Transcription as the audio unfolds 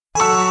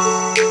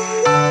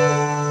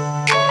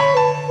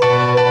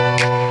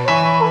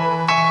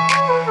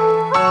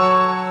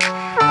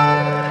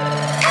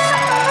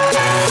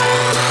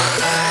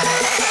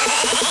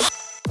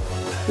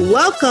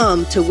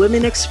Welcome to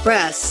Women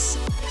Express.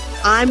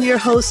 I'm your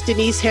host,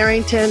 Denise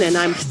Harrington, and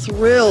I'm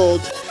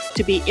thrilled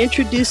to be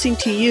introducing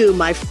to you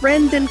my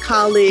friend and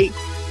colleague,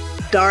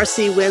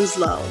 Darcy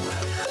Winslow.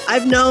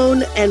 I've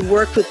known and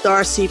worked with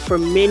Darcy for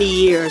many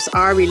years.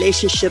 Our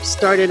relationship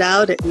started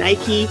out at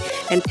Nike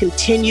and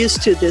continues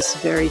to this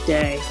very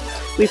day.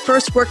 We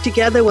first worked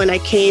together when I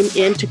came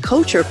in to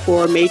coach her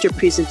for a major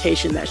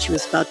presentation that she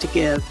was about to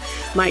give.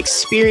 My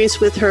experience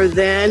with her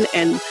then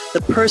and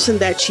the person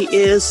that she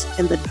is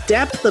and the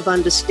depth of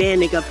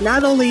understanding of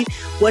not only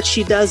what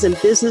she does in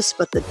business,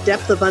 but the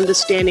depth of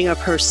understanding of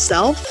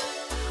herself,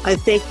 I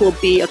think will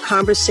be a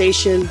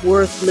conversation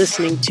worth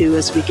listening to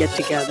as we get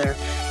together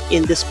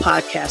in this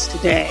podcast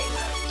today.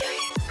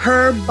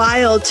 Her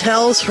bio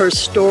tells her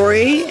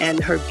story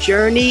and her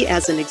journey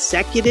as an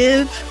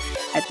executive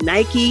at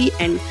Nike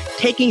and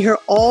taking her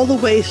all the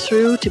way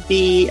through to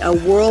be a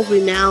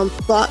world-renowned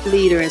thought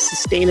leader in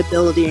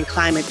sustainability and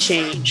climate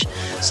change.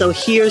 So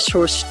here's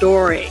her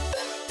story.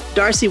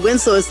 Darcy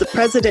Winslow is the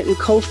president and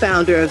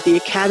co-founder of the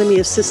Academy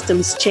of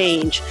Systems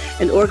Change,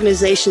 an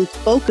organization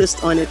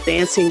focused on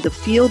advancing the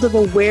field of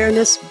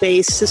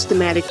awareness-based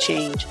systematic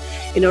change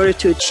in order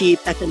to achieve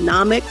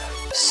economic,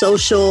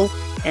 social,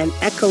 and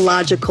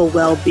ecological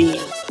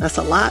well-being. That's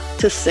a lot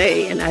to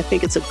say, and I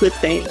think it's a good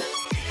thing.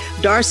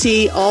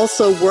 Darcy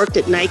also worked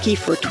at Nike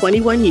for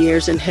 21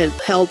 years and had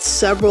held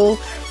several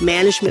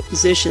management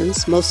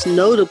positions, most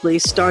notably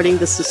starting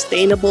the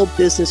Sustainable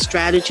Business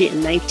Strategy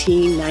in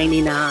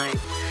 1999.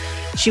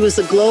 She was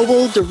the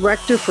Global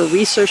Director for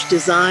Research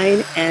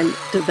Design and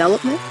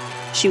Development.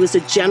 She was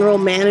a General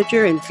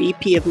Manager and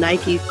VP of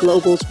Nike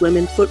Global's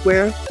Women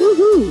Footwear,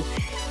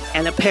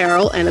 and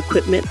Apparel and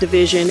Equipment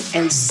Division,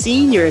 and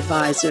Senior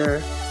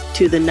Advisor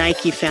to the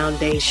Nike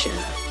Foundation.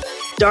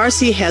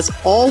 Darcy has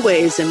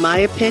always, in my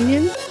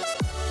opinion,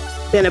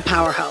 been a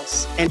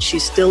powerhouse, and she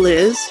still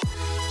is.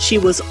 She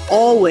was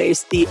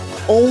always the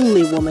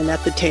only woman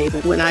at the table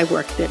when I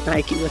worked at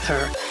Nike with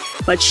her,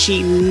 but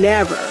she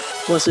never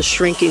was a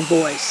shrinking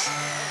voice.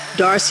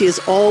 Darcy is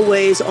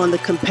always on the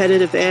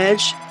competitive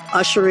edge,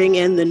 ushering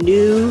in the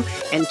new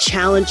and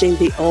challenging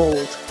the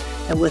old.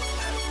 And with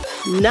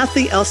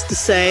nothing else to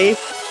say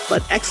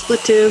but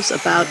expletives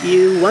about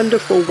you,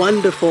 wonderful,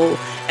 wonderful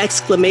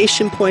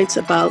exclamation points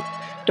about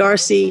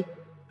Darcy,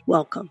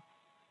 welcome.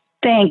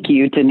 Thank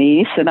you,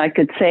 Denise. And I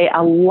could say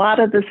a lot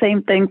of the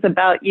same things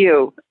about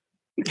you.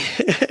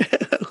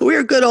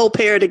 We're a good old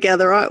pair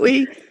together, aren't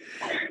we?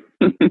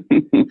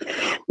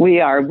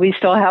 We are. We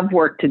still have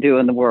work to do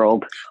in the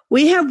world.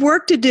 We have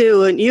work to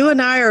do, and you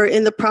and I are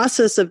in the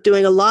process of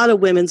doing a lot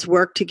of women's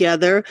work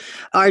together.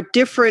 Our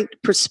different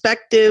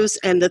perspectives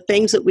and the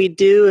things that we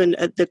do and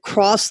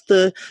across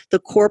the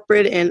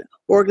corporate and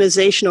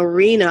organizational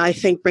arena, I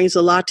think brings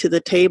a lot to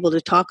the table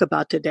to talk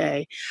about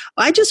today.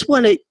 I just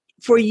want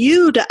for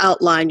you to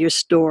outline your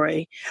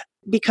story,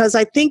 because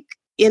I think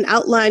in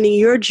outlining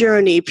your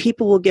journey,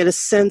 people will get a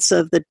sense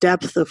of the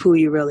depth of who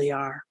you really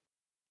are.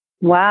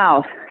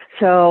 Wow.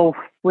 So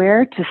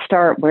where to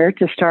start?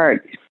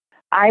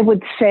 I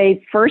would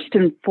say first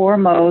and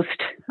foremost,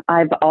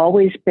 I've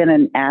always been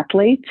an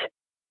athlete.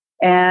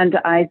 And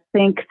I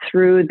think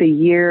through the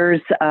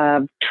years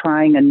of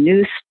trying a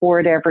new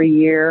sport every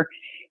year,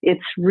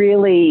 it's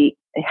really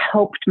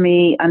helped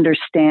me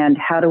understand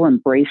how to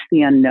embrace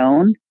the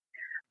unknown,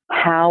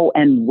 how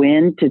and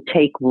when to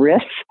take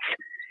risks,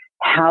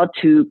 how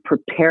to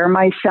prepare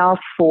myself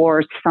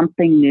for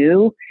something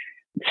new.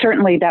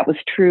 Certainly that was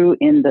true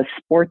in the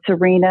sports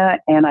arena,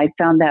 and I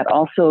found that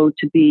also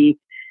to be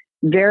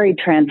very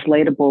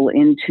translatable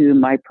into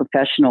my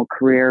professional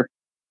career.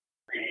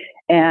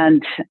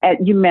 And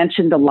you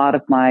mentioned a lot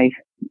of my,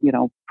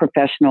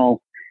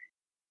 professional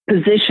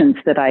positions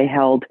that I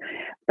held,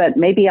 but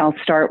maybe I'll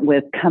start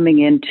with coming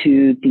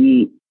into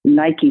the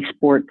Nike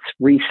Sports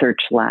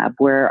Research Lab,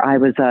 where I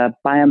was a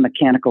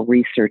biomechanical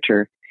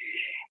researcher.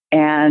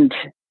 And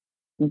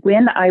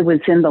when I was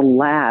in the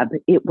lab,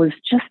 it was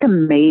just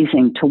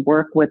amazing to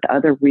work with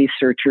other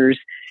researchers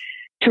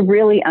to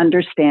really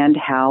understand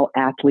how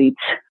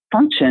athletes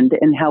functioned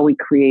and how we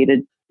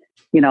created,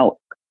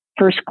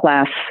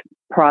 first-class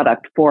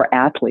product for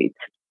athletes.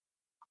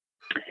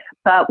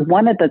 But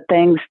one of the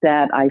things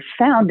that I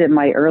found in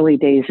my early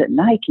days at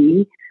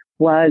Nike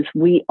was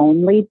we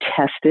only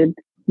tested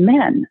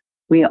men.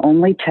 We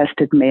only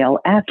tested male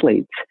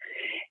athletes.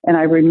 And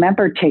I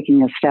remember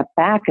taking a step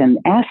back and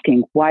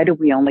asking, why do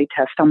we only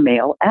test on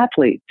male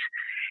athletes?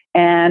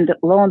 And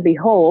lo and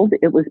behold,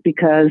 it was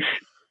because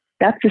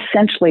that's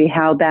essentially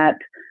how that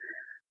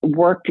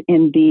worked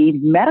in the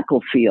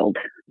medical field.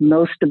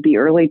 Most of the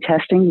early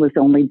testing was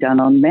only done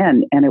on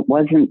men. And it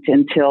wasn't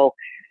until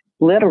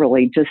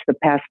literally just the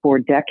past 4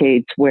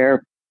 decades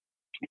where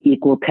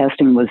equal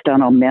testing was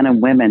done on men and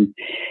women.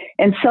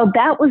 And so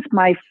that was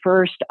my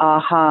first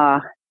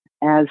aha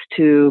as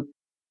to,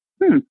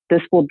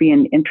 this will be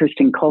an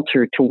interesting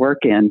culture to work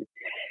in.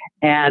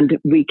 And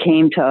we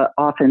came to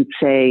often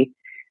say,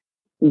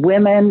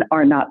 women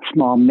are not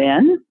small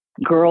men.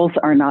 girls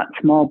are not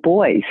small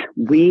boys.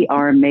 We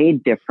are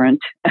made different.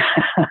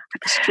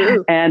 It's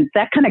true. And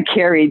that kind of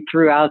carried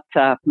throughout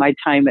my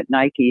time at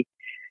Nike.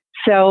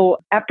 So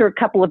after a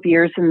couple of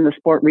years in the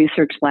sport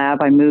research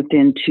lab, I moved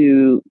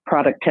into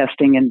product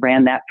testing and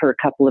ran that for a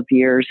couple of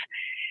years.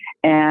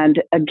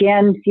 And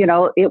again,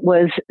 it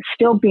was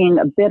still being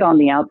a bit on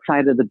the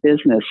outside of the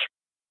business.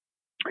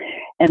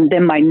 And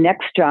then my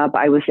next job,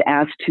 I was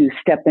asked to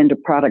step into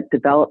product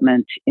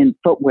development in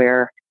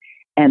footwear.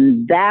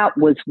 And that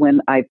was when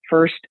I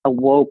first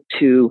awoke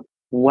to,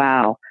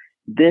 wow,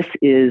 this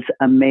is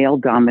a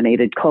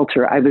male-dominated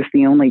culture. I was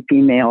the only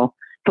female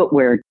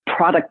footwear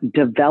product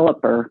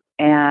developer.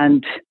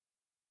 And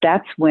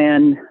that's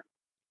when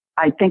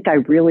I think I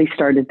really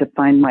started to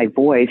find my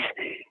voice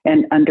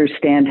and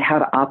understand how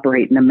to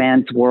operate in a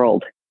man's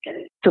world.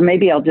 So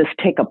maybe I'll just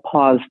take a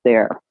pause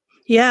there.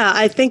 Yeah,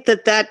 I think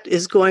that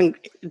is going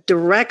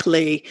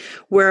directly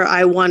where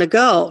I want to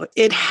go.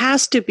 It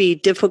has to be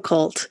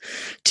difficult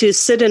to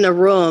sit in a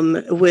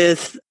room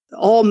with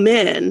all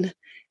men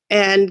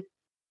and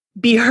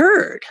be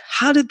heard.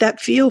 How did that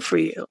feel for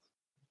you?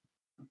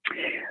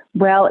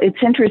 Well,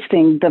 it's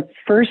interesting. The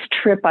first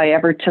trip I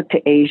ever took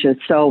to Asia,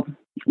 so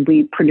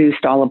we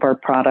produced all of our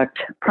product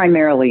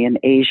primarily in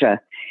Asia.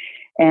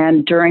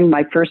 And during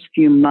my first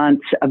few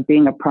months of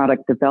being a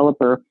product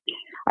developer,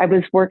 I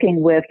was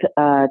working with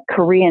a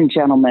Korean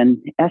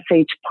gentleman,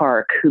 S.H.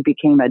 Park, who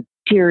became a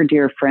dear,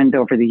 dear friend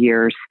over the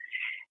years.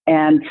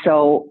 And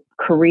so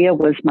Korea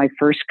was my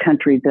first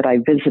country that I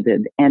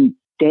visited. And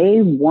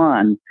day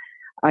one,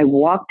 I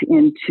walked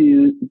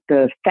into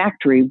the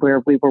factory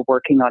where we were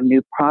working on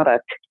new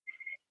product,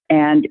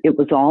 and it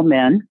was all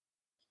men.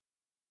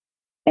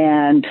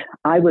 And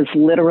I was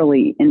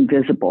literally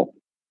invisible.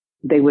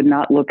 They would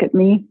not look at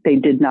me. They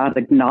did not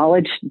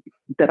acknowledge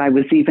that I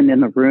was even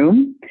in the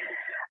room.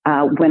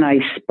 When I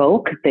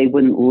spoke, they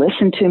wouldn't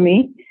listen to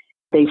me.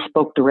 They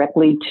spoke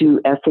directly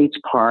to S.H.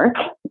 Park,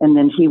 and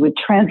then he would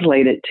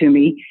translate it to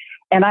me.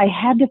 And I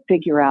had to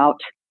figure out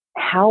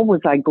how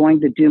was I going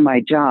to do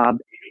my job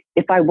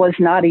if I was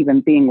not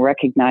even being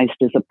recognized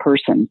as a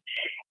person.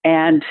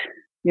 And,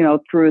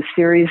 through a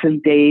series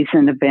of days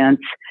and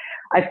events,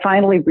 I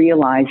finally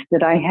realized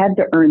that I had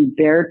to earn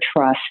their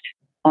trust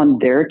on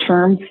their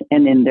terms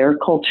and in their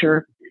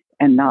culture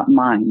and not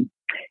mine.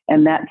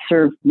 And that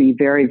served me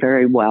very,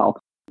 very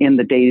well in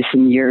the days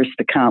and years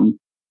to come.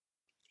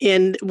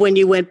 And when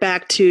you went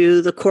back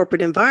to the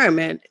corporate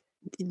environment,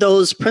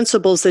 those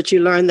principles that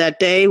you learned that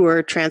day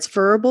were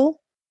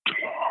transferable?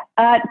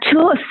 To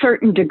a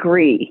certain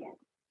degree,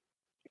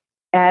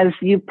 as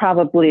you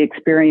probably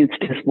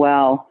experienced as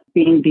well,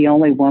 being the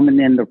only woman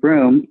in the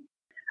room,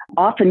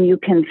 often you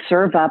can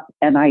serve up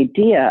an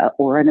idea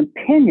or an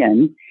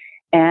opinion,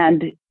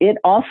 and it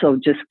also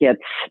just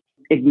gets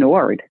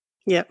ignored.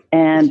 Yep.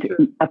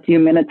 And a few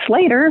minutes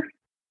later,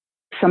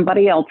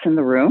 somebody else in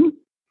the room,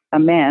 a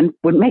man,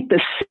 would make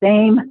the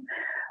same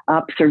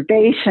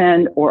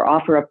observation or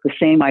offer up the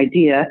same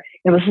idea.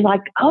 It was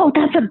like, oh,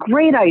 that's a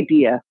great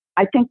idea.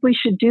 I think we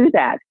should do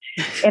that.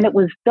 And it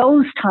was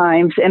those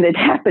times, and it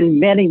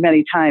happened many,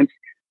 many times,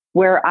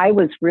 where I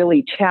was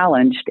really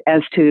challenged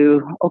as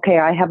to, okay,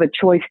 I have a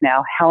choice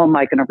now. How am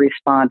I going to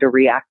respond or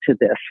react to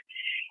this?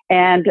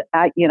 And,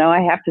 I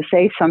have to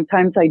say,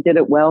 sometimes I did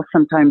it well.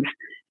 Sometimes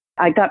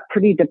I got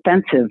pretty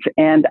defensive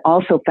and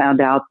also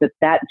found out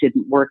that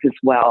didn't work as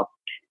well.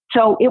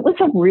 So it was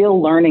a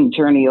real learning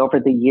journey over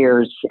the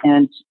years,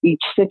 and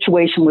each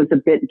situation was a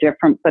bit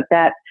different, but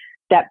that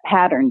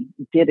pattern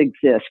did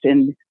exist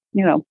and,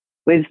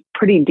 was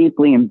pretty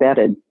deeply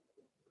embedded.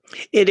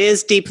 It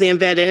is deeply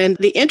embedded. And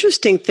the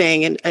interesting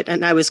thing,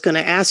 and I was going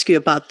to ask you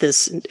about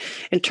this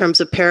in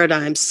terms of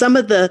paradigms, some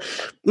of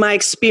my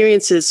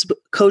experiences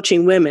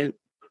coaching women,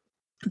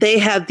 they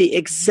have the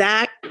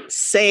exact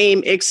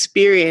same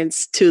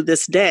experience to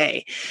this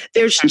day.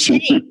 There's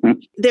change.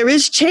 There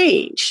is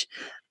change.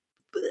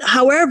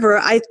 However,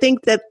 I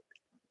think that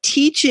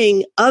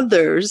teaching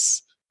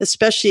others,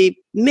 especially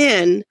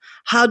men,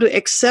 how to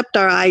accept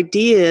our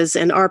ideas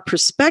and our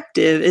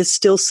perspective is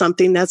still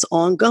something that's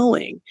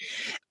ongoing.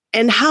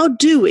 And how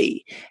do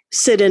we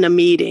sit in a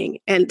meeting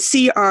and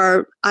see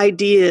our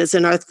ideas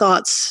and our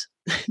thoughts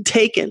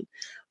taken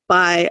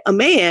by a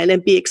man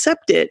and be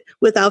accepted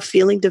without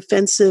feeling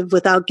defensive,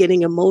 without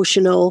getting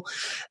emotional?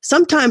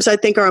 Sometimes I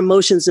think our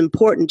emotions are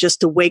important just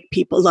to wake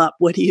people up.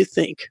 What do you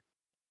think?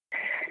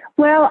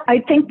 Well, I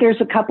think there's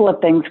a couple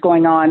of things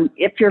going on.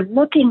 If you're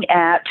looking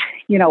at,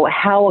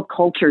 how a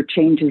culture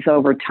changes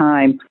over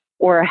time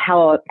or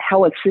how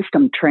a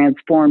system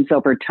transforms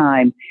over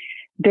time,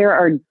 there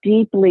are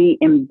deeply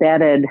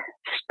embedded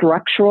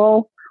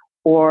structural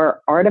or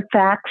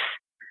artifacts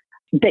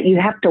that you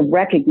have to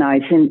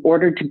recognize in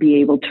order to be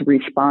able to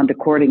respond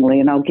accordingly.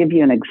 And I'll give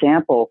you an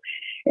example.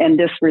 And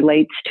this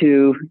relates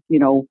to,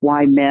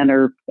 why men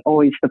are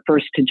always the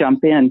first to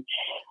jump in.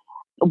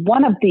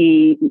 One of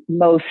the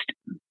most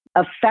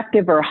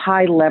effective or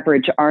high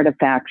leverage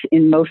artifacts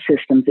in most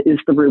systems is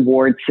the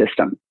reward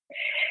system.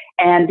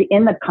 And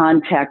in the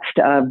context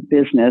of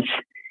business,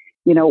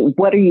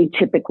 what are you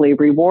typically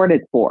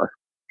rewarded for?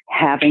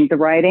 having the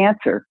right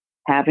answer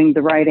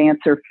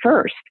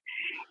first.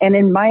 And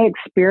in my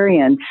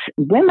experience,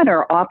 women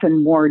are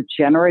often more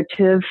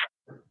generative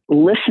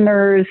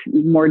listeners,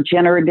 more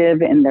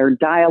generative in their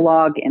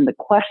dialogue, in the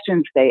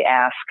questions they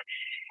ask.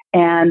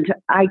 And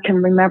I can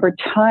remember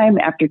time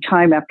after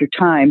time after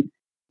time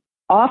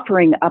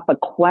offering up a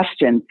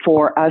question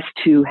for us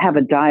to have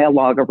a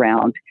dialogue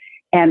around.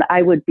 And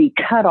I would be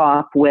cut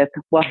off with,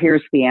 well,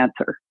 here's the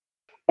answer.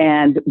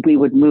 And we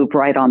would move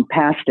right on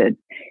past it.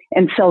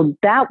 And so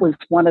that was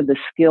one of the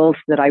skills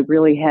that I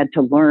really had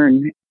to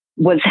learn,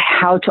 was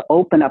how to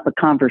open up a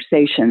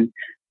conversation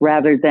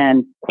rather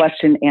than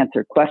question,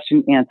 answer,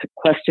 question, answer,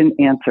 question,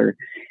 answer.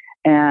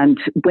 And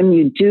when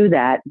you do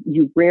that,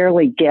 you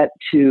rarely get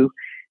to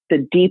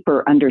the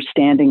deeper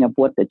understanding of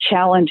what the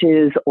challenge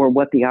is or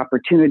what the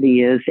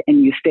opportunity is,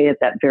 and you stay at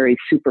that very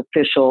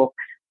superficial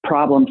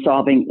problem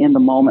solving in the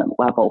moment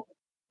level.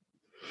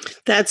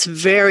 That's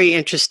very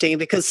interesting,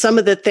 because some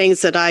of the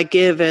things that I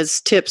give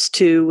as tips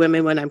to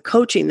women when I'm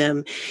coaching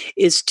them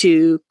is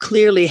to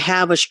clearly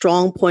have a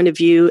strong point of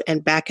view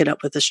and back it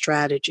up with a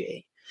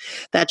strategy.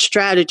 That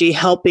strategy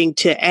helping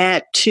to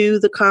add to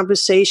the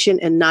conversation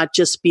and not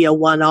just be a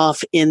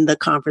one-off in the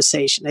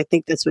conversation. I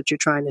think that's what you're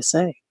trying to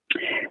say.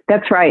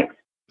 That's right.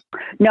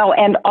 No,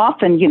 and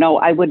often,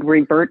 I would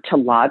revert to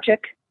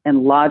logic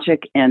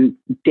and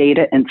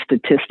data and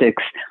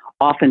statistics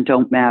often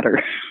don't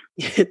matter.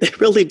 They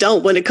really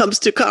don't when it comes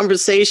to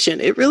conversation.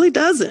 It really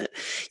doesn't.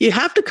 You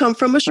have to come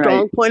from a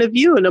strong point of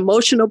view, an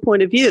emotional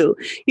point of view.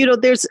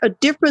 There's a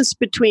difference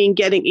between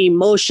getting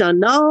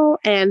emotional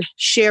and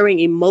sharing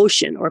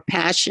emotion or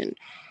passion.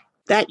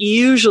 That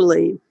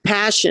usually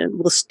passion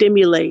will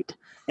stimulate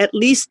at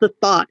least the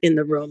thought in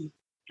the room.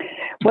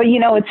 Well,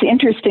 it's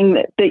interesting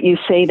that you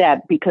say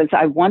that, because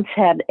I once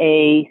had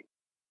a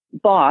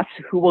boss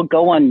who will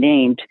go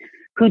unnamed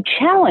who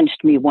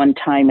challenged me one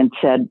time and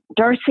said,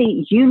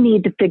 Darcy, you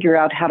need to figure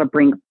out how to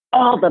bring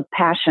all the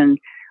passion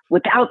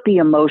without the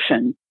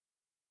emotion.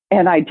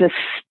 And I just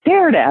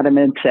stared at him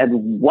and said,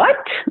 what?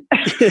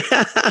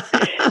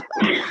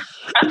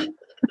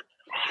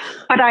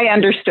 But I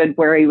understood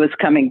where he was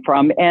coming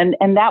from. And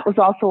that was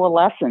also a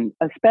lesson,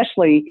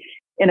 especially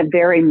in a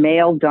very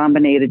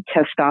male-dominated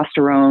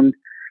testosterone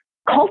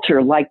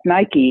culture like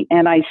Nike.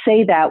 And I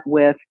say that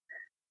with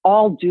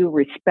all due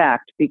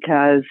respect,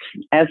 because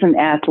as an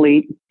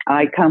athlete,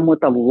 I come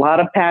with a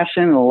lot of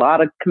passion, a lot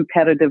of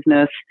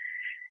competitiveness.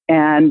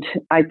 And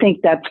I think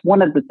that's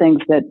one of the things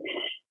that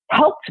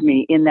helped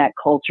me in that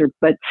culture.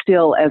 But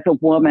still, as a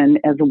woman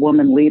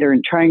leader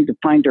and trying to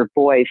find her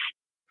voice,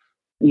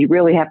 you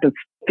really have to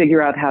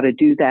figure out how to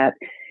do that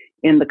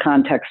in the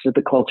context of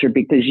the culture,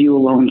 because you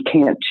alone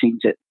can't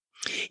change it.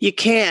 You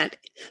can't.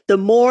 The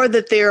more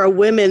that there are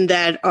women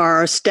that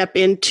are step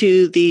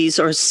into these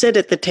or sit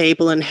at the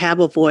table and have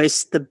a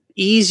voice, the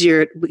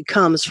easier it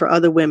becomes for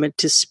other women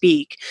to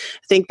speak.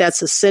 I think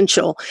that's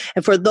essential.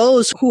 And for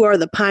those who are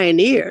the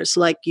pioneers,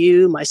 like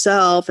you,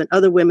 myself, and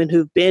other women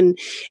who've been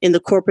in the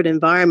corporate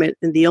environment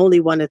and the only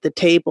one at the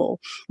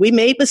table, we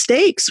made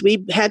mistakes.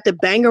 We had to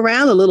bang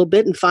around a little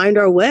bit and find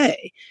our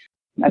way.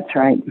 That's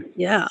right.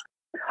 Yeah.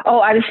 Oh,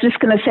 I was just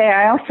going to say,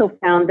 I also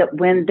found that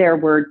when there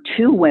were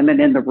two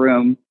women in the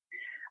room,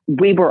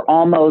 we were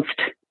almost,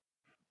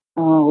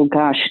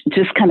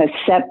 just kind of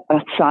set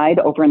aside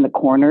over in the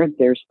corner.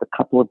 There's a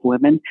couple of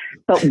women.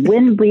 But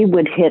when we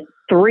would hit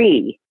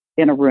three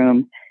in a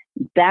room,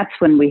 that's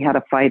when we had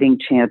a fighting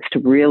chance to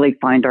really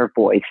find our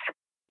voice,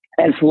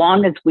 as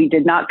long as we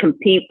did not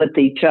compete with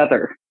each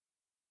other.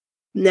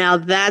 Now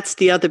that's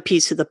the other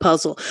piece of the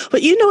puzzle.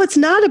 But it's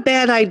not a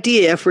bad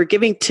idea, if we're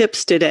giving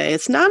tips today,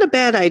 it's not a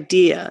bad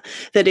idea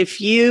that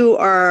if you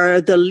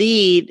are the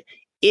lead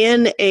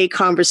in a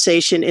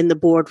conversation in the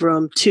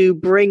boardroom, to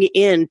bring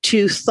in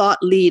two thought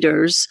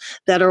leaders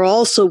that are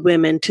also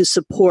women to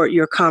support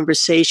your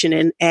conversation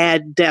and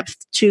add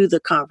depth to the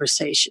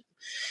conversation,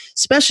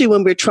 especially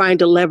when we're trying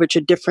to leverage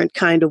a different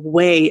kind of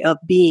way of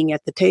being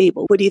at the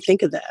table. What do you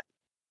think of that?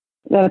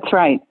 That's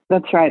right.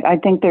 I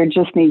think there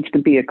just needs to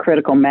be a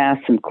critical mass.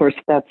 And of course,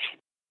 that's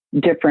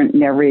different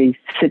in every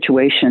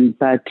situation,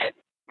 but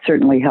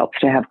certainly helps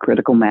to have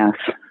critical mass.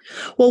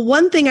 Well,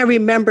 one thing I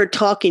remember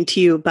talking to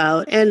you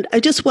about, and I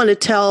just want to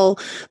tell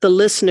the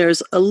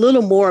listeners a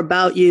little more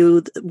about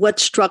you, what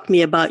struck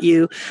me about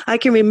you. I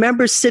can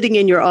remember sitting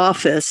in your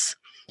office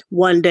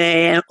one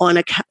day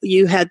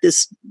you had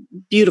this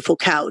beautiful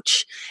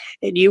couch,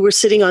 and you were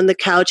sitting on the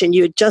couch and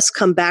you had just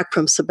come back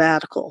from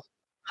sabbatical.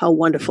 How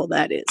wonderful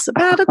that is.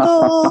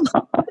 Sabbatical.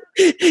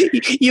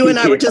 You and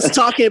I were just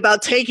talking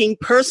about taking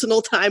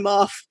personal time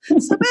off.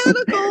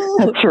 Sabbatical.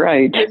 That's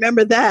right.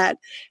 Remember that.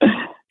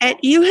 And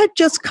you had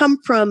just come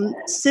from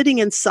sitting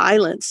in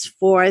silence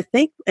for, I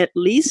think, at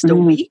least a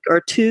week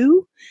or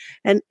two.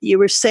 And you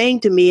were saying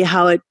to me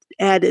how it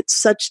added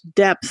such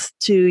depth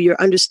to your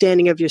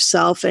understanding of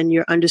yourself and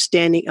your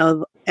understanding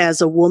of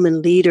as a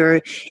woman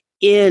leader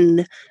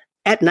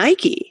at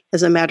Nike,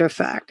 as a matter of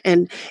fact,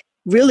 and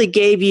really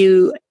gave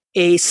you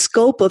a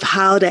scope of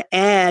how to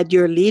add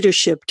your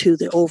leadership to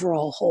the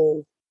overall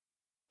whole.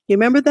 You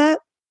remember that?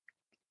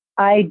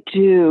 I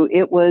do.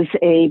 It was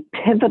a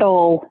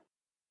pivotal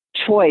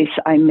choice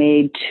I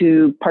made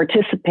to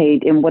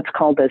participate in what's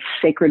called a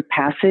sacred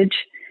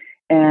passage.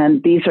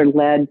 And these are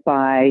led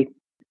by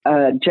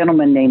a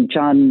gentleman named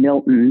John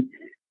Milton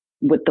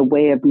with The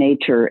Way of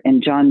Nature.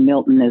 And John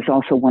Milton is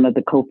also one of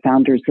the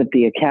co-founders of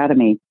the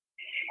Academy.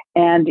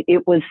 And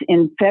it was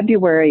in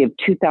February of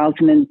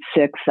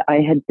 2006, I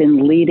had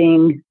been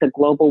leading the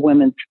global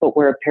women's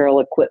footwear apparel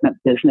equipment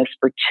business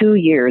for 2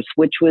 years,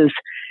 which was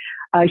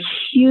a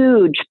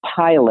huge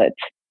pilot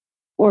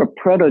or a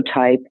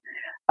prototype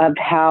of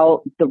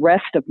how the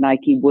rest of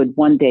Nike would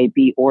one day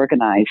be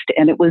organized.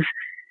 And it was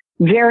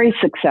very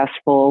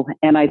successful.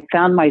 And I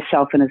found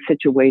myself in a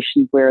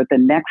situation where the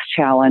next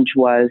challenge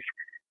was,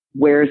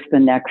 where's the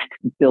next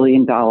 $1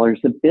 billion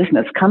of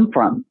business come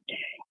from?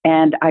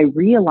 And I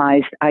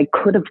realized I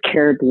could have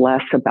cared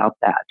less about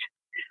that.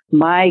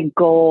 My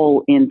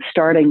goal in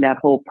starting that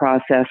whole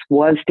process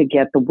was to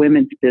get the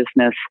women's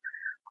business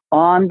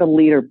on the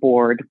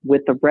leaderboard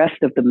with the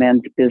rest of the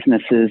men's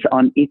businesses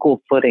on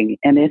equal footing.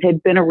 And it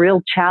had been a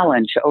real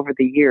challenge over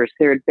the years.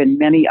 There had been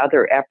many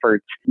other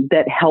efforts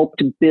that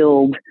helped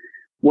build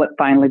what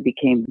finally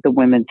became the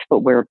women's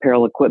footwear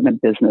apparel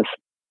equipment business.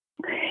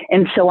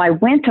 And so I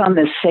went on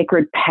this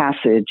sacred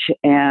passage,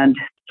 and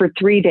for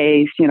 3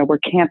 days, we're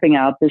camping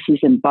out. This is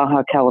in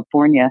Baja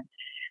California,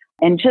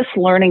 and just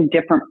learning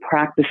different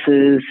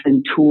practices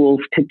and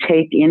tools to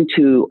take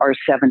into our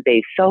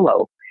 7-day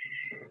solo.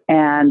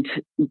 And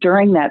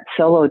during that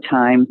solo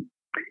time,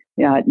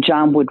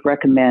 John would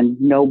recommend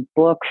no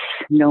books,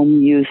 no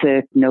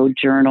music, no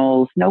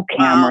journals, no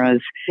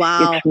cameras.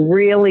 Wow. It's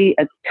really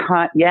a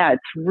time. Yeah,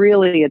 it's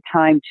really a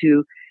time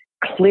to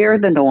clear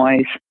the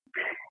noise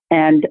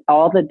and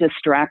all the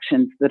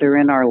distractions that are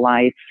in our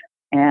life,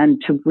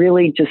 and to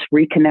really just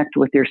reconnect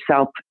with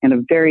yourself in a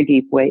very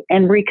deep way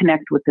and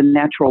reconnect with the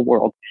natural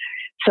world.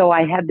 So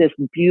I had this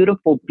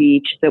beautiful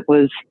beach that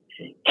was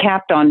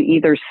capped on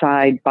either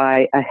side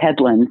by a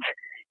headland.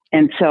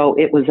 And so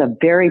it was a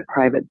very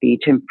private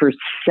beach. And for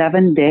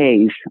 7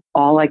 days,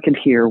 all I could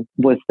hear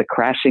was the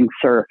crashing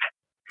surf.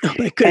 Oh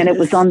my goodness. And it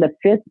was on the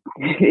 5th.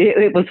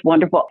 It was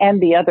wonderful.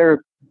 And the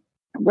other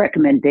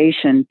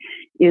recommendation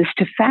is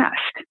to fast,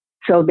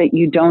 so that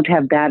you don't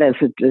have that as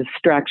a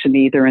distraction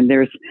either. And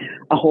there's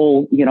a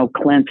whole,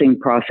 cleansing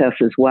process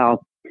as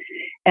well.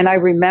 And I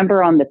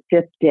remember on the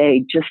 5th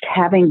day, just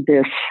having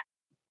this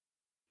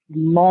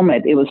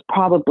moment, it was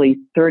probably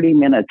 30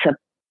 minutes of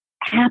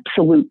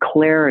absolute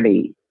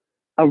clarity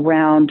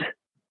around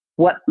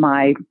what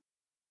my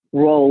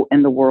role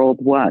in the world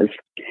was.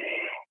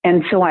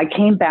 And so I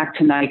came back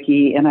to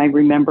Nike, and I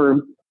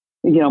remember,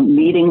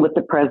 meeting with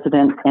the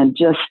president, and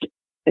just,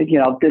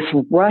 this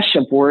rush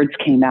of words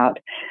came out.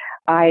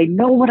 I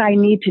know what I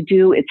need to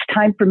do. It's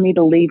time for me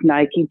to leave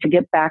Nike to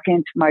get back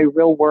into my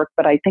real work.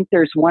 But I think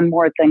there's one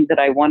more thing that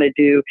I want to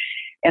do.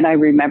 And I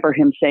remember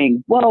him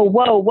saying,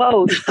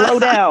 whoa, slow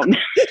down.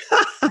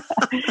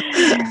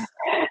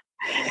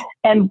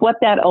 And what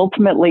that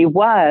ultimately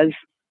was,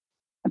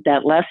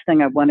 that last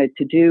thing I wanted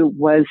to do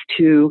was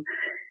to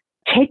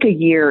take a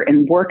year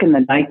and work in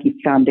the Nike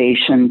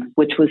Foundation,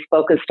 which was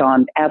focused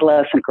on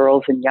adolescent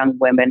girls and young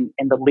women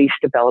in the least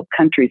developed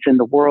countries in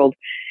the world,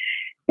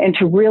 and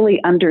to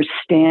really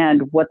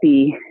understand what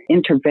the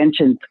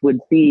interventions would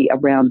be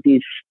around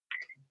these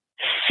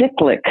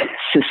cyclic,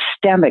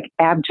 systemic,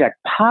 abject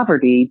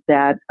poverty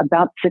that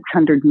about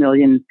 600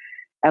 million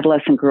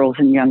adolescent girls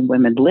and young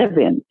women live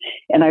in.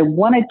 And I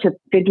wanted to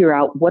figure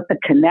out what the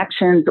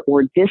connections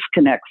or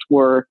disconnects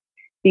were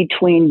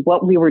between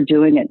what we were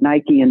doing at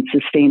Nike and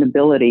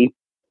sustainability,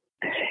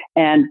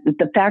 and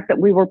the fact that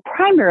we were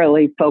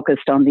primarily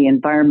focused on the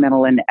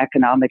environmental and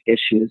economic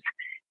issues.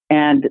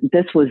 And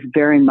this was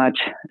very much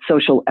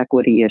social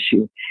equity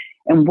issue.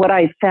 And what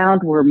I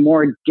found were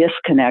more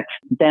disconnects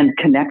than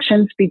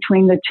connections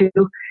between the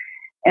two.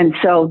 And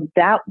so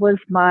that was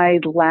my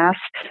last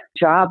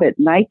job at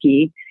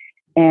Nike.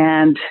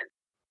 And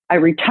I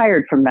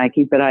retired from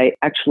Nike, but I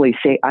actually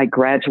say I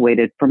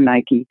graduated from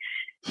Nike,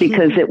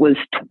 because it was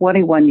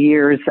 21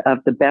 years of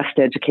the best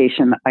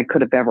education I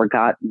could have ever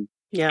gotten.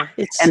 Yeah.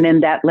 And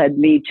then that led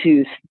me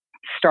to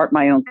start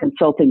my own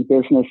consulting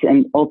business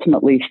and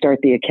ultimately start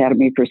the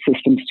Academy for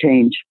Systems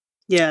Change.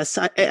 Yes.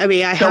 I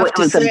mean, I have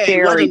to say, it was a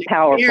very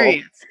powerful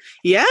experience.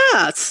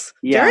 Yes.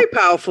 Yeah. Very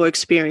powerful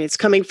experience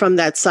coming from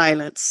that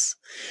silence.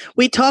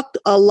 We talked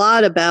a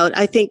lot about,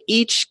 I think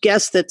each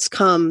guest that's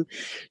come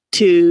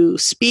to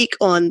speak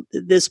on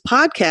this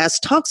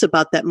podcast talks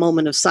about that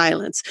moment of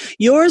silence.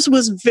 Yours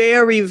was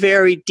very,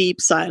 very deep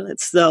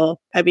silence, though.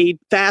 I mean,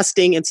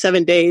 fasting in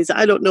 7 days,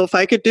 I don't know if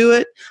I could do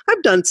it.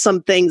 I've done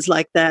some things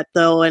like that,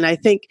 though. And I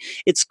think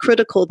it's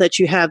critical that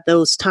you have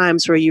those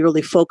times where you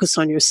really focus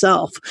on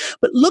yourself.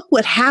 But look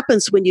what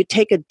happens when you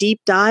take a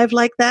deep dive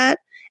like that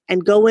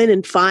and go in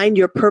and find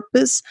your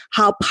purpose,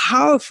 how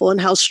powerful and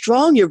how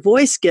strong your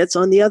voice gets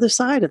on the other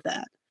side of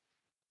that.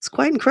 It's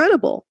quite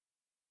incredible.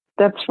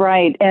 That's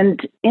right. And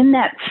in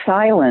that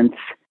silence,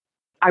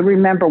 I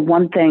remember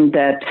one thing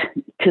that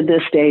to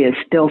this day is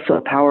still so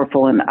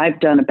powerful. And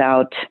I've done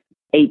about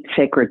 8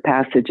 sacred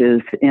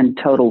passages in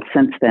total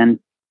since then.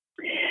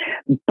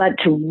 But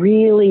to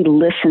really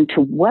listen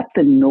to what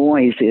the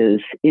noise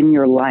is in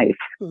your life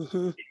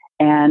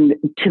and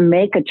to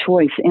make a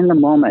choice in the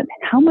moment.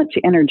 How much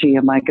energy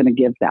am I going to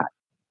give that?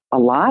 A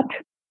lot?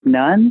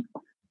 None?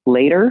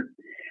 Later?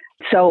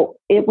 So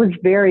it was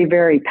very,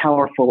 very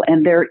powerful.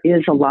 And there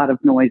is a lot of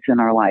noise in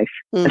our life,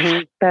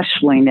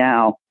 especially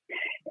now.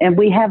 And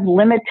we have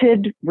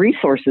limited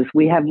resources.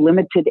 We have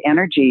limited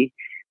energy.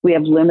 We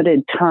have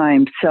limited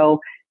time. So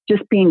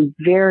just being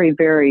very,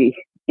 very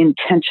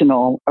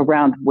intentional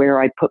around where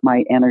I put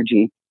my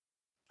energy.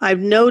 I've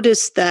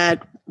noticed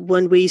that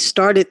when we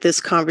started this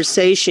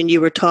conversation,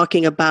 you were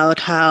talking about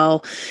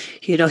how,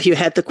 you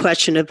had the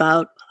question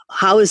about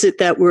how is it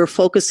that we're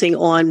focusing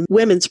on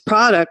women's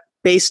product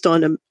based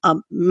on a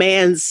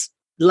man's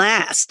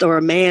last or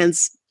a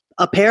man's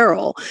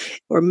apparel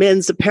or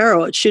men's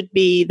apparel. It should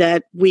be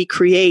that we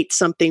create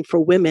something for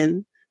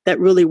women that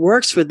really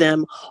works for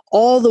them,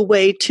 all the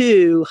way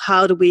to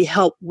how do we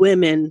help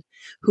women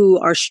who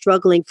are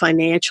struggling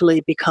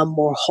financially become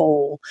more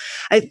whole.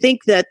 I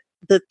think that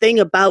the thing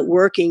about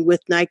working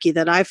with Nike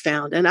that I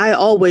found, and I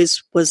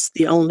always was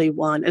the only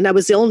one, and I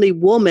was the only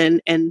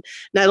woman, and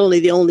not only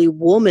the only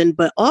woman,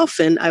 but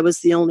often I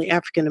was the only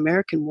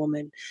African-American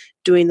woman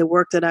doing the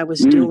work that I was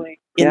doing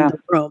in the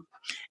room.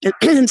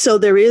 And so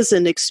there is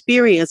an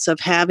experience of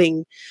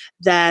having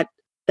that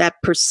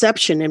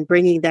perception and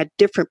bringing that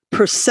different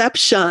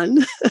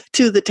perception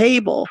to the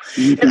table.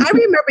 And I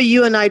remember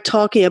you and I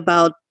talking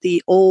about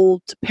the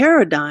old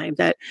paradigm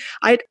that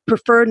I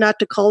prefer not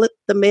to call it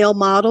the male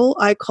model.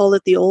 I call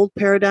it the old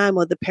paradigm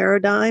or the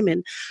paradigm,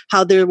 and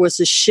how there was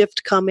a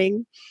shift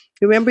coming.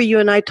 Remember you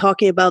and I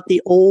talking about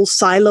the old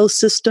silo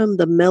system,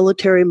 the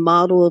military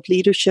model of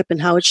leadership,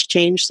 and how it's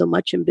changed so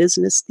much in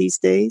business these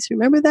days.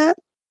 Remember that?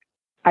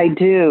 I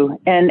do.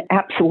 And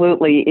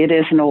absolutely, it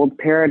is an old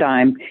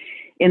paradigm.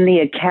 In the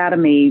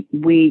academy,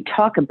 we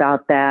talk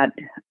about that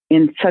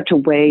in such a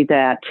way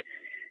that,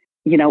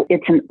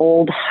 it's an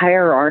old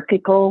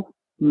hierarchical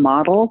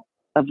model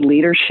of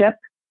leadership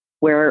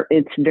where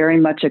it's very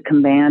much a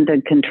command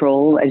and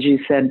control, as you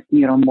said,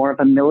 more of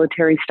a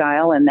military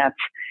style. And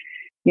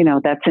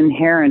that's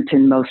inherent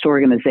in most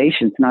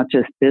organizations, not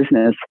just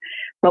business.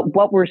 But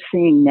what we're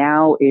seeing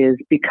now is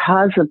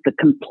because of the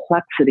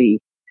complexity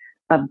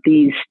of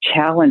these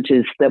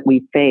challenges that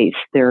we face,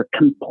 they're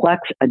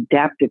complex,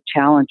 adaptive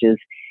challenges.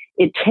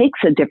 It takes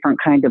a different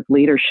kind of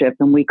leadership,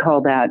 and we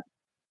call that,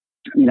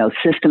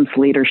 systems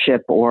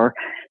leadership or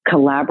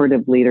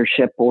collaborative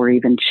leadership or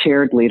even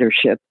shared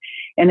leadership.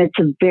 And it's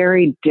a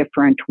very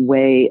different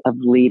way of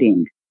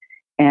leading.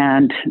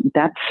 And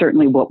that's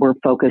certainly what we're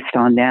focused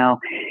on now.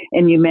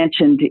 And you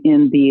mentioned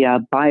in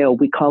the bio,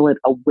 we call it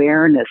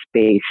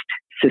awareness-based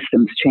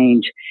systems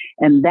change.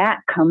 And that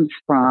comes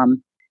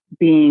from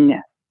being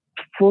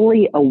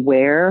fully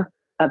aware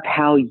of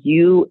how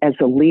you as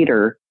a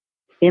leader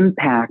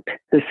impact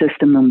the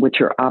system in which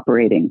you're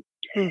operating.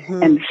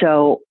 And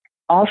so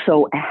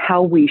also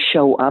how we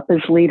show up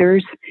as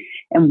leaders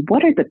and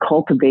what are the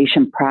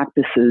cultivation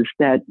practices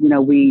that,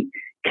 we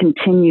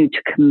continue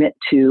to commit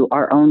to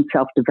our own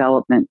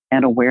self-development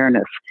and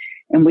awareness.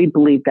 And we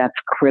believe that's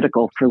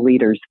critical for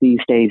leaders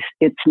these days.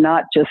 It's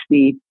not just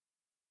the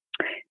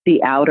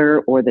outer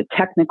or the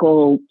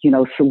technical,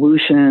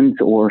 solutions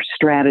or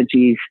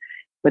strategies,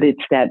 but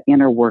it's that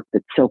inner work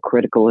that's so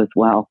critical as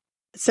well.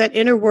 It's that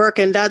inner work,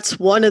 and that's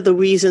one of the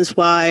reasons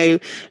why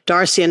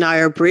Darcy and I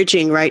are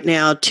bridging right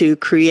now to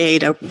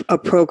create a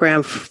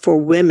program for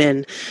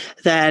women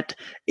that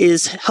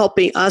is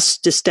helping us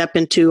to step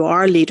into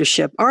our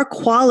leadership, our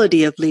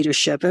quality of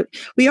leadership.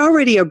 We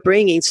already are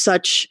bringing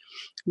such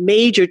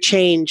major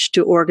change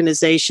to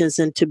organizations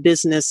and to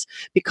business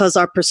because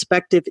our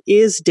perspective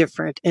is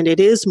different and it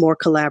is more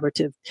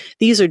collaborative.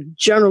 These are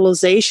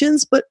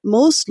generalizations, but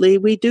mostly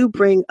we do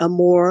bring a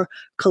more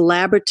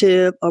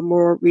collaborative, a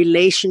more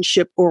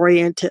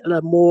relationship-oriented,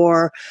 a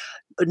more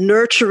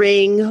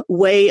nurturing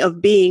way of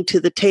being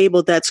to the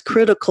table that's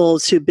critical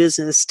to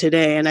business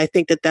today. And I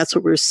think that that's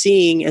what we're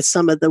seeing as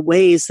some of the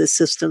ways the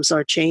systems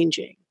are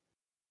changing.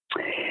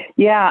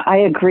 Yeah, I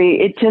agree.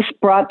 It just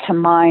brought to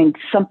mind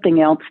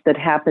something else that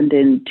happened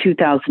in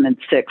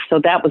 2006.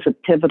 So that was a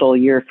pivotal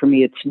year for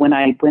me. It's when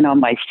I went on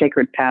my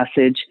sacred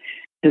passage,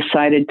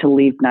 decided to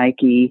leave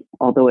Nike,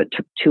 although it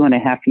took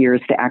 2.5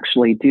 years to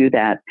actually do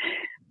that.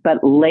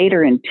 But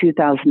later in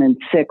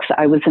 2006,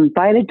 I was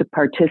invited to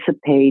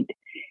participate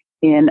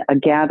in a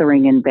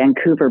gathering in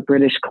Vancouver,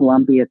 British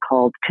Columbia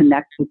called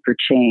Connecting for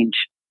Change.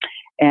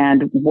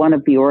 And one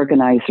of the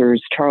organizers,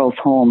 Charles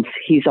Holmes,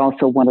 he's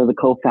also one of the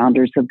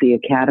co-founders of the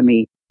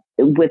Academy.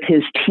 With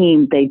his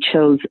team, they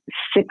chose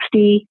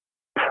 60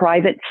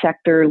 private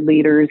sector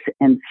leaders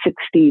and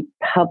 60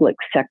 public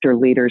sector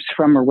leaders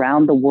from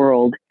around the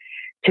world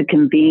to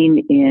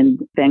convene in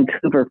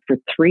Vancouver for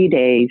 3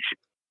 days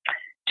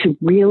to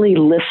really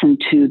listen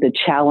to the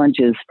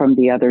challenges from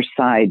the other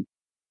side.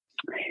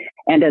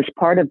 And as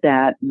part of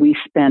that, we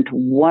spent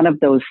one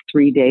of those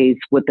 3 days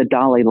with the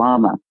Dalai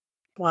Lama.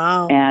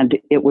 Wow. And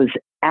it was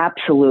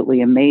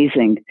absolutely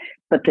amazing.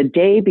 But the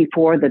day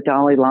before the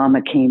Dalai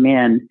Lama came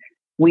in,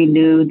 we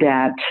knew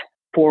that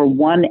for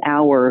 1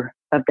 hour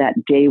of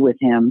that day with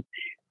him,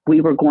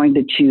 we were going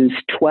to choose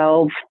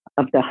 12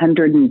 of the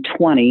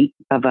 120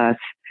 of us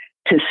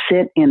to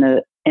sit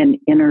in an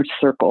inner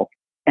circle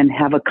and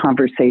have a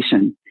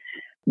conversation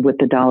with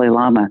the Dalai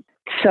Lama.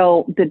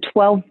 So the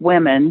 12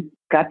 women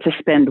got to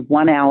spend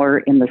 1 hour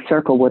in the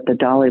circle with the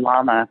Dalai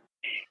Lama.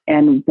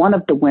 And one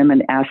of the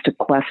women asked a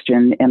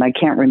question, and I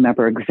can't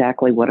remember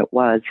exactly what it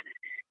was,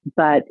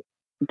 but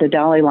the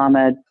Dalai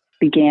Lama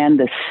began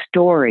the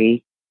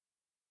story,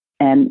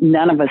 and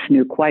none of us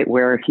knew quite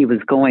where he was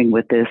going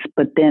with this.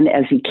 But then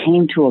as he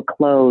came to a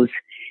close,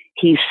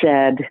 he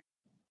said,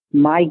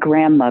 "My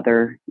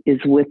grandmother is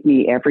with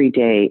me every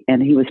day."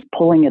 And he was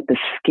pulling at the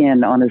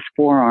skin on his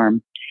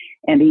forearm.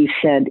 And he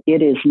said,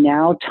 "It is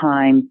now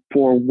time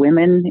for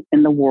women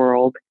in the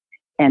world,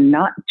 and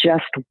not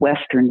just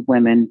Western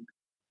women,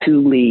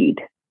 to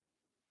lead."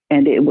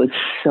 And it was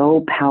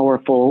so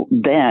powerful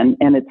then,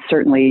 and it's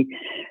certainly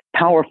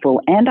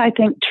powerful, and I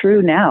think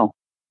true now.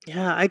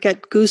 Yeah, I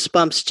get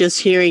goosebumps just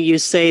hearing you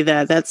say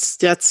that.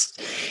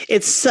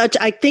 It's such,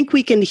 I think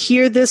we can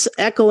hear this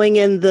echoing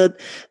in the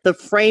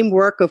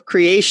framework of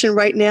creation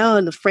right now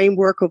and the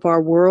framework of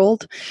our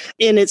world.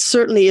 And it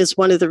certainly is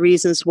one of the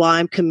reasons why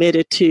I'm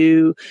committed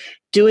to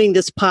doing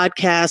this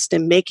podcast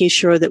and making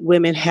sure that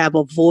women have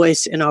a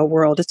voice in our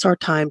world. It's our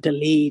time to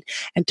lead.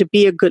 And to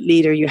be a good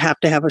leader, you have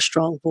to have a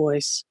strong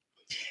voice.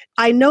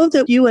 I know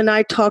that you and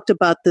I talked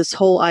about this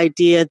whole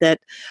idea that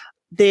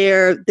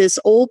this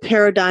old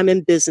paradigm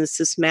in business,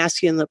 this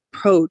masculine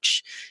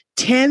approach,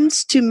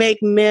 tends to make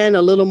men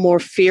a little more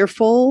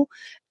fearful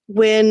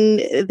when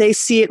they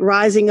see it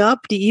rising up.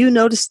 Do you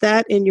notice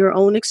that in your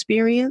own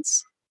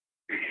experience?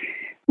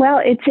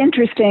 Well, it's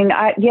interesting.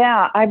 I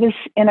was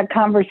in a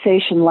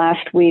conversation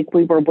last week.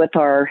 We were with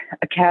our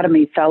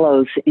Academy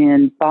Fellows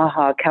in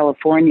Baja,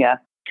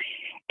 California,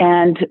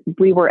 and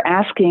we were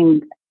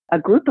asking a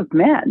group of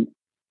men,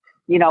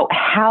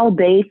 how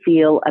they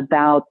feel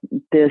about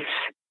this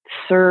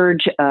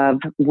surge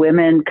of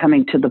women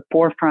coming to the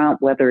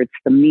forefront, whether it's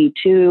the Me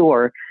Too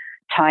or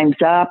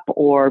Time's Up,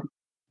 or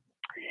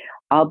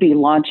I'll be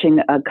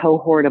launching a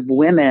cohort of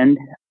women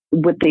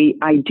with the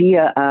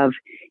idea of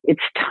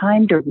it's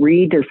time to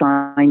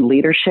redesign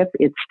leadership.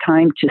 It's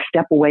time to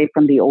step away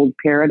from the old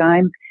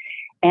paradigm.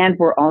 And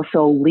we're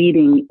also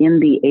leading in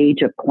the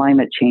age of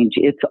climate change.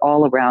 It's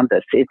all around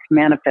us. It's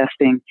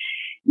manifesting,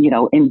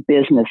 in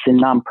business, in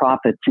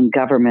nonprofits, in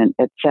government,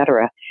 et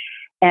cetera.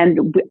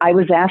 And I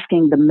was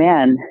asking the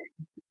men,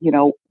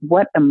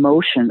 what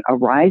emotion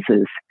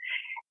arises?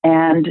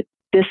 And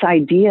this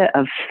idea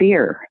of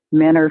fear.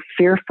 Men are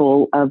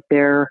fearful of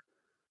their,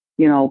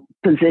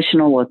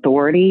 positional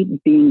authority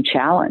being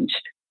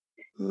challenged.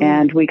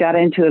 And we got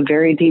into a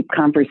very deep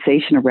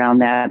conversation around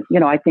that.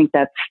 I think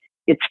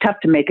it's tough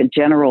to make a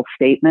general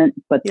statement,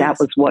 but Yes. That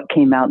was what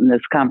came out in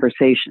this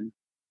conversation.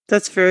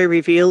 That's very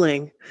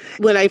revealing.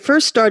 When I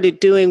first started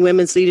doing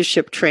women's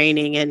leadership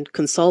training and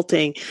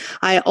consulting,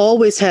 I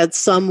always had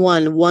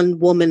one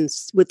woman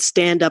would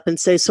stand up and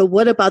say, "So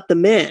what about the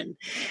men?"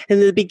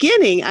 And in the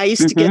beginning, I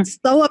used to get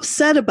so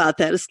upset about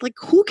that. It's like,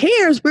 who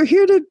cares? We're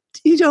here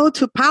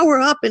to power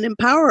up and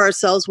empower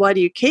ourselves. Why do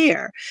you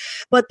care?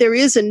 But there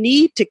is a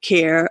need to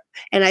care.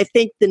 And I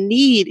think the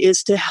need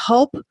is to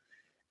help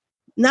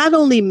not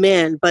only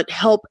men, but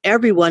help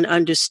everyone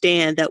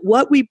understand that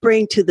what we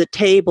bring to the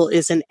table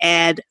is an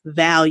add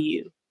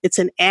value. It's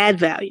an add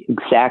value.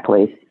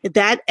 Exactly.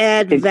 That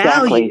add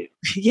value.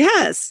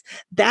 Yes.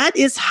 That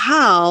is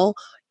how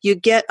you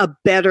get a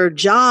better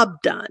job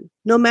done,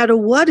 no matter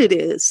what it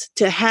is,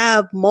 to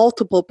have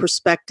multiple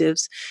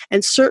perspectives.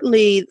 And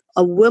certainly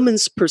a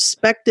woman's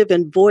perspective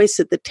and voice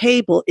at the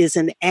table is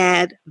an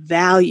add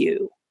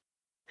value.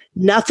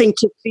 Nothing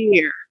to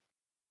fear.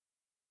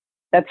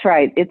 That's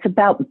right. It's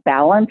about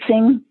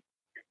balancing,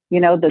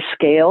 the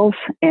scales,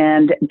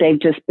 and they've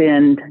just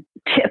been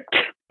tipped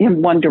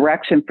in one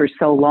direction for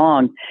so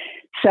long.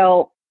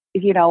 So,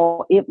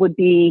 it would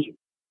be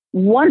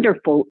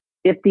wonderful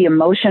if the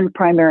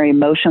primary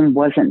emotion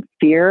wasn't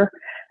fear,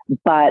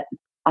 but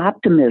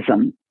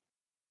optimism,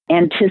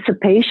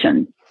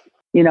 anticipation,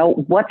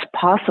 what's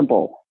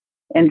possible,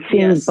 and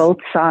seeing both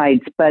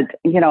sides. But,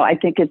 I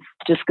think it's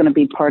just going to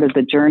be part of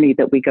the journey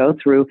that we go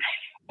through.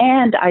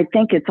 And I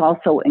think it's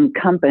also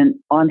incumbent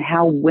on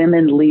how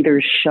women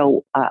leaders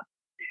show up.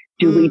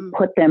 Do we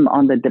put them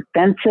on the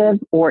defensive,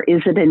 or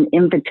is it an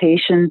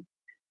invitation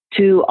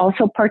to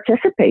also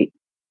participate?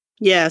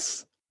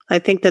 Yes, I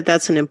think that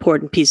that's an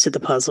important piece of the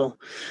puzzle.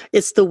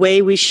 It's the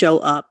way we show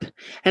up.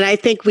 And I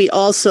think we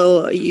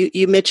also,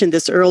 you mentioned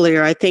this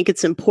earlier, I think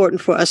it's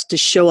important for us to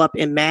show up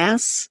en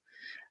masse.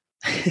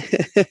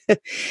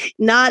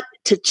 Not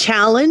to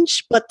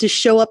challenge, but to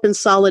show up in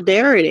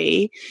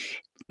solidarity.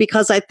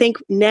 Because I think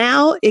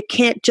now it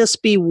can't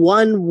just be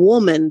one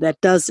woman that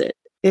does it.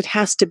 It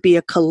has to be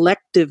a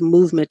collective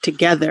movement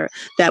together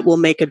that will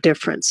make a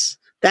difference.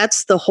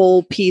 That's the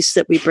whole piece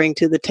that we bring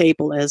to the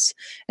table as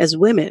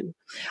women.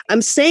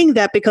 I'm saying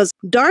that because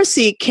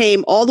Darcy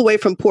came all the way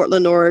from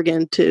Portland,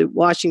 Oregon to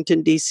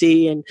Washington,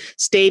 D.C. and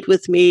stayed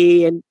with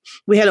me. And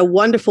we had a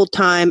wonderful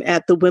time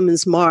at the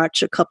Women's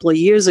March a couple of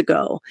years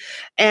ago.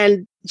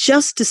 And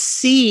just to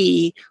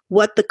see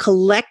what the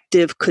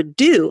collective could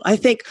do. I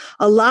think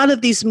a lot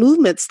of these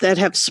movements that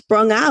have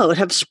sprung out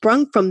have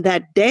sprung from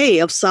that day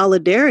of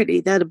solidarity,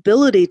 that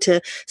ability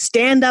to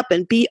stand up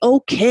and be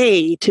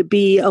okay to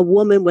be a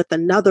woman with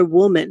another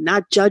woman,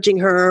 not judging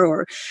her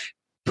or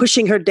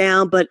pushing her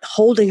down, but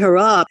holding her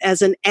up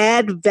as an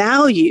add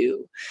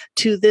value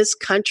to this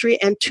country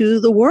and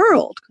to the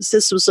world. Because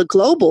this was a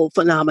global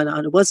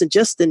phenomenon. It wasn't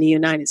just in the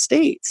United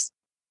States.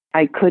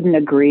 I couldn't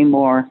agree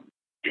more.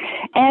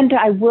 And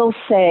I will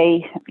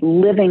say,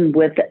 living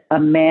with a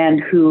man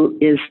who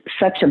is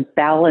such a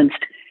balanced,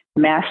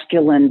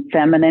 masculine,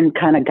 feminine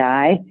kind of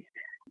guy,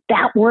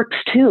 that works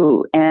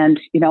too. And,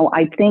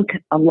 I think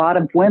a lot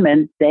of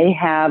women, they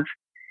have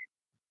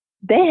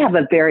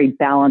a very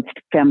balanced,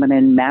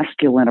 feminine,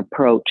 masculine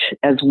approach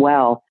as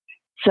well.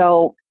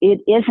 So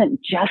it isn't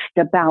just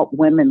about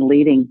women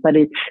leading, but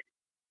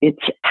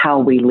it's how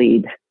we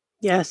lead.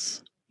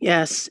 Yes.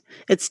 Yes,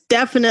 it's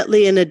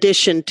definitely an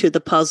addition to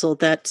the puzzle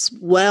that's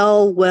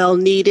well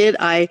needed.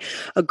 I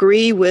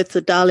agree with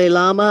the Dalai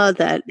Lama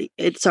that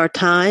it's our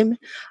time.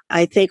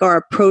 I think our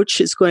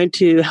approach is going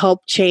to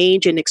help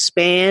change and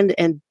expand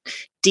and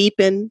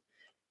deepen.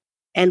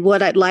 And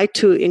what I'd like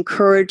to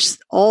encourage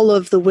all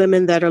of the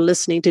women that are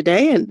listening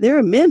today, and there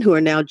are men who are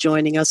now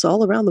joining us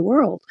all around the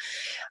world,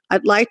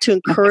 I'd like to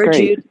encourage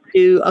you to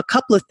do a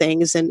couple of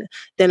things, and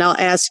then I'll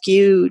ask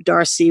you,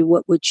 Darcy,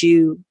 what would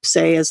you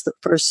say as the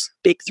first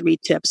big 3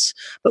 tips?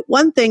 But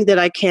one thing that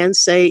I can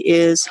say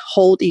is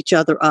hold each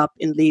other up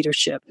in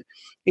leadership.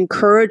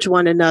 Encourage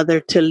one another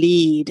to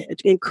lead.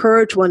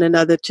 Encourage one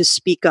another to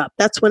speak up.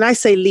 That's when I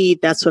say lead,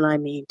 that's what I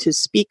mean, to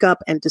speak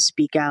up and to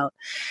speak out.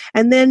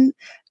 And then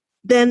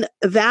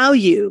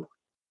value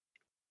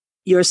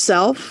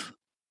yourself,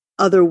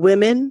 other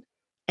women,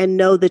 and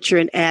know that you're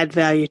an add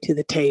value to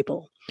the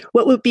table.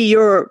 What would be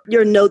your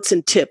notes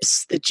and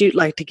tips that you'd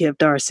like to give,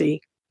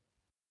 Darcy?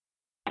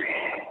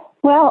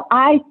 Well,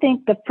 I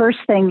think the first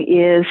thing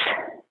is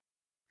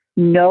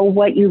know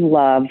what you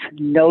love,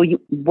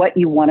 what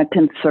you want to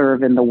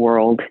conserve in the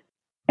world,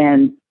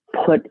 and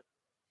put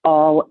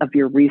all of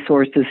your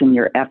resources and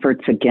your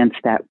efforts against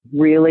that.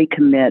 Really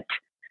commit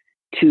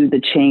to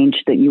the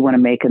change that you want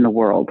to make in the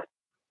world.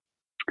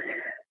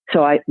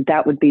 So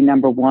that would be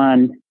number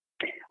one.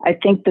 I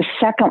think the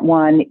second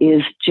one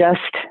is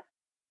just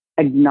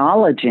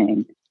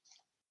acknowledging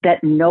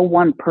that no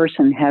one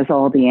person has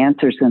all the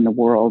answers in the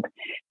world,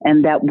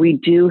 and that we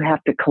do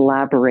have to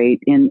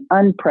collaborate in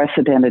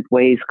unprecedented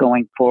ways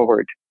going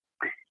forward.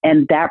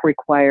 And that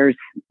requires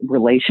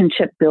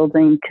relationship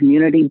building,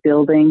 community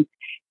building,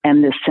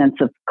 and this sense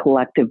of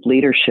collective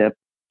leadership.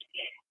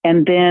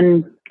 And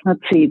then,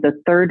 let's see,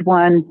 the third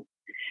one,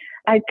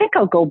 I think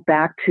I'll go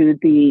back to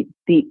the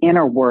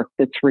inner work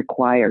that's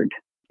required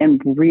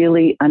and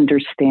really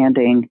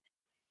understanding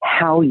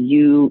how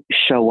you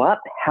show up,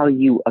 how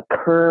you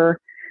occur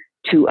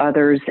to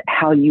others,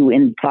 how you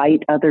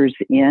invite others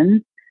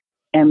in,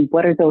 and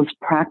what are those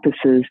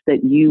practices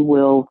that you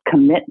will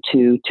commit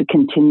to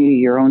continue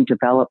your own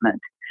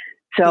development.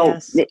 So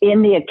yes.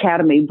 In the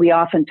Academy, we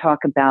often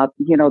talk about,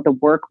 the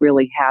work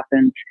really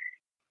happens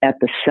at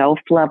the self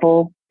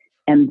level,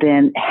 and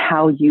then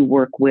how you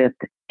work with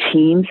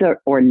teams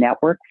or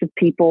networks of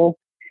people,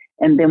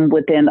 and then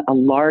within a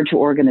large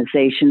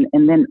organization,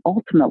 and then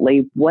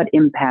ultimately, what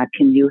impact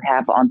can you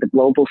have on the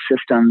global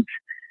systems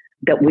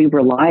that we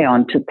rely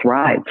on to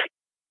thrive?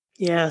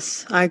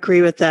 Yes, I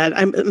agree with that.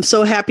 I'm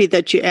so happy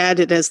that you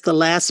added as the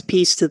last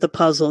piece to the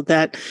puzzle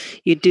that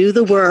you do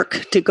the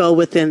work to go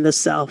within the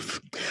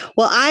self.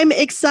 Well, I'm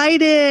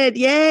excited.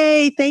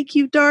 Yay. Thank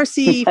you,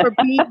 Darcy, for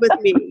being with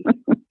me.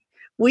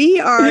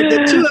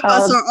 The two of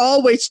us are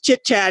always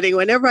chit-chatting.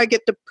 Whenever I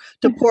get to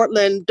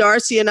Portland,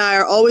 Darcy and I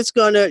are always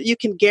you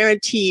can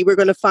guarantee we're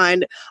going to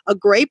find a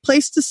great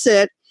place to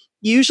sit,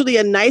 usually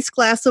a nice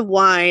glass of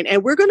wine,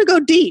 and we're going to go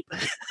deep.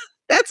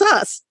 That's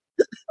us.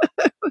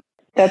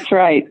 That's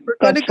right. We're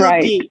going to go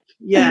deep.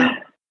 Yeah.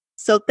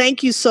 So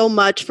thank you so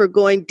much for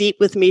going deep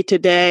with me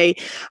today.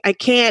 I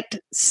can't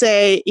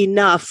say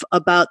enough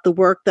about the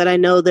work that I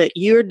know that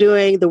you're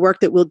doing, the work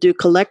that we'll do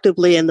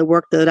collectively, and the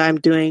work that I'm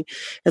doing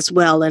as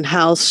well, and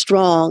how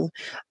strong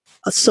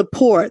a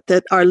support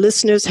that our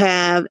listeners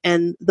have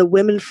and the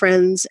women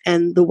friends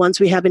and the ones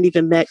we haven't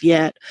even met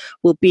yet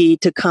will be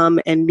to come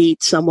and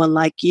meet someone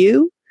like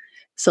you.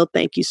 So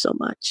thank you so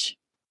much.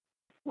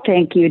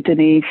 Thank you,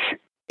 Denise.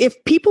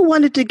 If people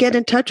wanted to get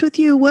in touch with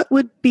you, what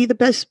would be the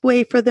best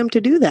way for them to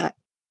do that?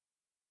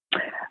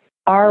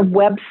 Our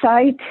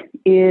website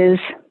is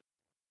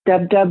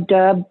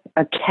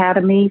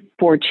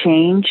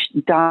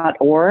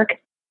www.academyforchange.org,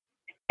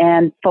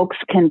 and folks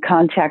can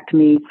contact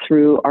me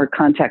through our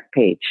contact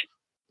page.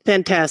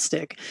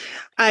 Fantastic.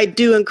 I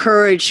do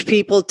encourage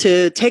people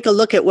to take a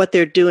look at what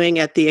they're doing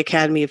at the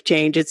Academy of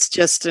Change. It's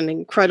just an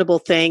incredible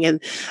thing.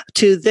 And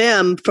to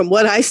them, from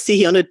what I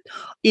see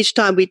each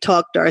time we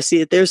talk,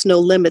 Darcy, there's no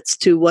limits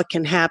to what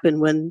can happen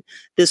when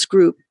this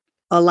group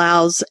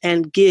allows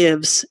and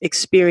gives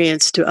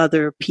experience to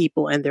other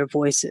people and their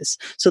voices.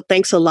 So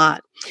thanks a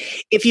lot.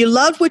 If you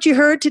loved what you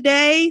heard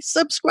today,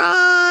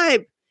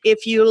 subscribe.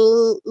 If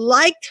you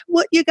liked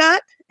what you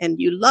got and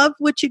you love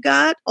what you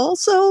got,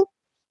 also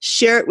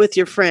share it with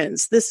your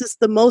friends. This is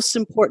the most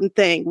important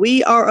thing.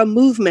 We are a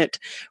movement.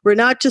 We're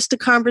not just a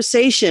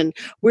conversation.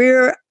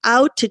 We're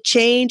out to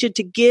change and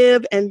to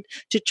give and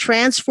to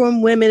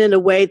transform women in a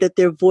way that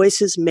their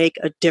voices make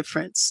a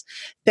difference.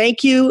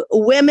 Thank you,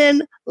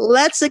 women.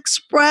 Let's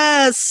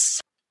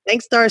express.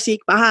 Thanks, Darcy.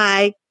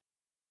 Bye.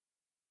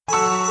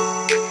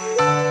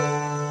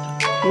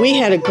 We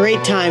had a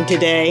great time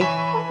today.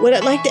 What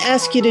I'd like to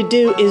ask you to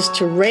do is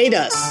to rate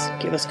us.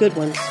 Give us good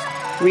ones.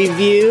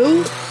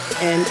 Review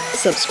and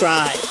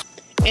subscribe.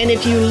 And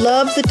if you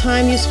love the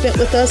time you spent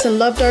with us and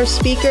loved our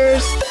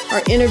speakers,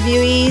 our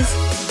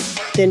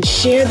interviewees, then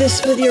share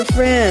this with your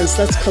friends.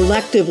 Let's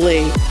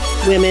collectively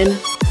Women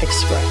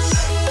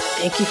Express.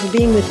 Thank you for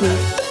being with me.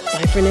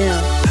 Bye for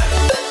now.